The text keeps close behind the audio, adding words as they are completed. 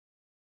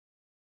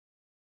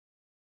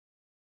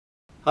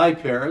Hi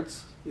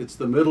parents, it's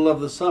the middle of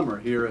the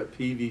summer here at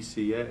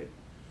PVCA.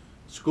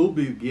 School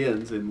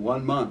begins in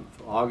 1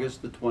 month,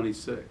 August the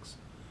 26th,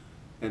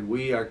 and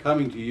we are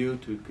coming to you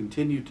to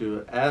continue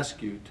to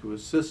ask you to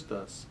assist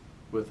us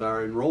with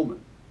our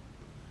enrollment.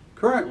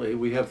 Currently,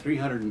 we have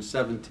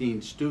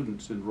 317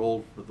 students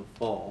enrolled for the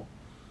fall.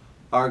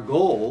 Our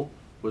goal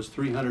was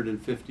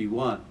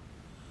 351.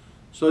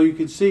 So you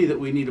can see that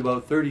we need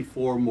about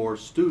 34 more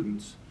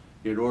students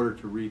in order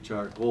to reach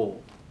our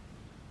goal.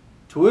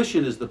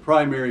 Tuition is the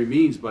primary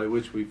means by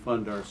which we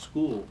fund our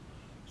school,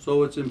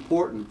 so it's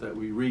important that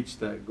we reach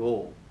that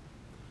goal.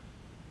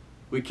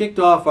 We kicked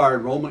off our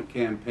enrollment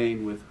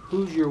campaign with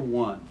Who's Your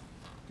One?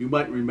 You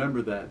might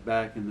remember that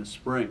back in the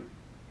spring.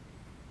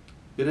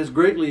 It has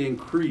greatly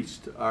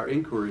increased our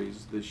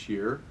inquiries this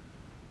year,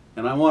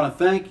 and I want to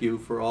thank you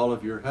for all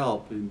of your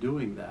help in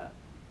doing that.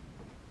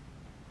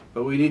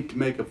 But we need to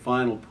make a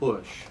final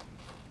push.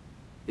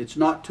 It's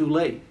not too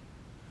late.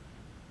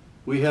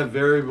 We have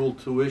variable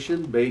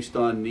tuition based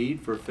on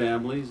need for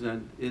families,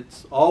 and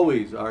it's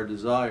always our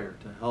desire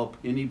to help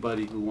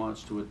anybody who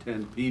wants to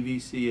attend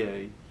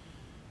PVCA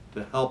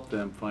to help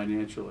them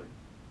financially.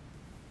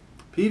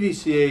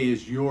 PVCA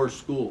is your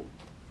school.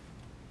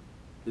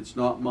 It's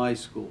not my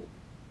school.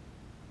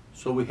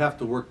 So we have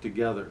to work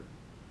together.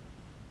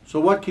 So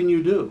what can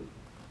you do?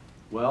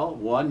 Well,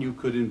 one, you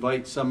could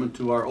invite someone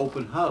to our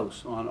open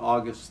house on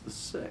August the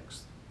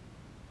 6th.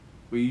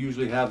 We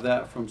usually have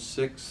that from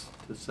 6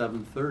 to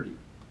 7:30.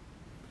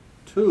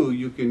 Two,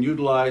 you can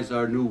utilize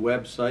our new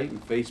website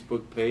and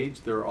Facebook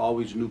page. There are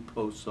always new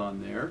posts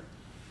on there,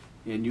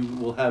 and you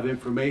will have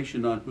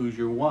information on Who's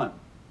Your One.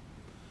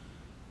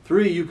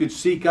 Three, you could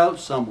seek out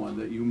someone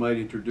that you might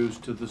introduce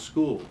to the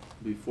school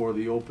before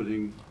the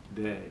opening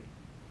day,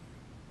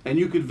 and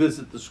you could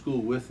visit the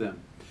school with them.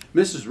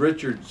 Mrs.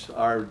 Richards,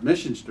 our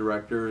admissions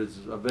director,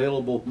 is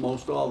available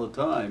most all the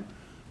time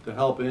to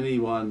help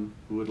anyone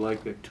who would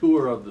like a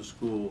tour of the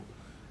school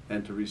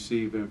and to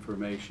receive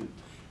information.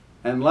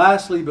 And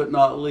lastly but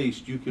not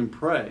least, you can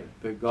pray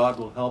that God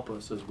will help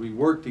us as we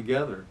work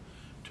together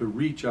to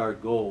reach our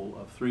goal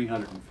of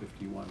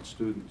 351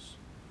 students.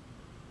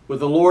 With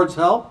the Lord's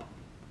help,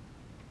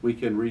 we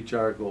can reach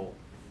our goal.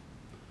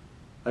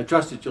 I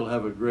trust that you'll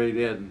have a great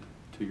end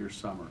to your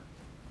summer.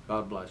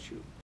 God bless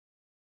you.